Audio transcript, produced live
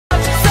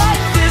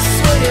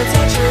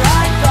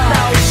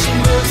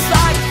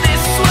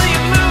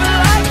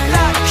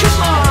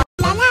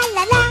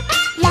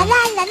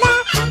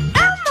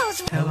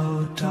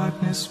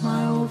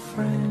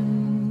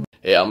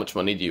how much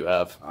money do you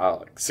have?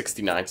 Like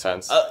 69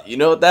 cents. You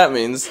know what that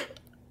means.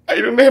 I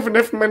don't have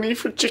enough money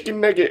for chicken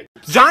nugget.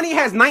 Johnny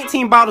has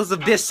 19 bottles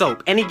of this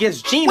soap, and he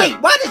gives Gina... Wait,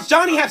 why does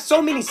Johnny have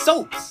so many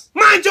soaps?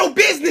 Mind your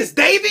business,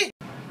 David!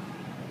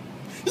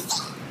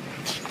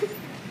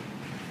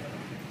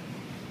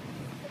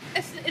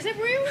 Is it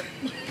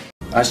real?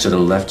 I should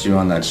have left you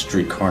on that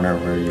street corner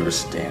where you were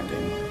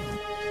standing.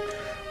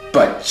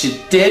 But you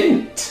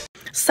didn't!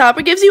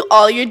 Stopper gives you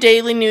all your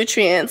daily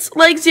nutrients,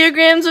 like 0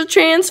 grams of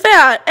trans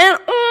fat, and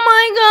oh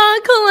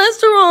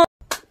my god,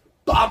 cholesterol!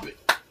 Bop it.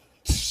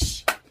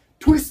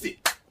 Twist it.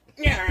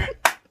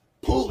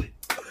 Pull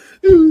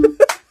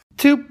it.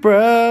 Two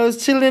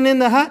bros chilling in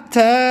the hot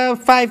tub,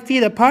 5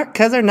 feet apart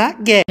cause they're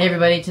not gay. Hey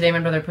everybody, today my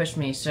brother pushed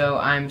me, so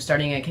I'm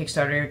starting a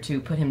Kickstarter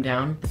to put him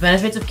down. The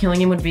benefits of killing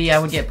him would be I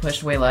would get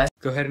pushed way less.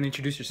 Go ahead and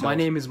introduce yourself. My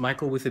name is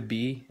Michael with a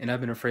B, and I've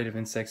been afraid of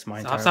insects my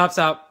entire life.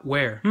 Stop.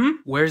 Where?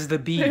 Where's the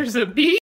bee? There's a bee?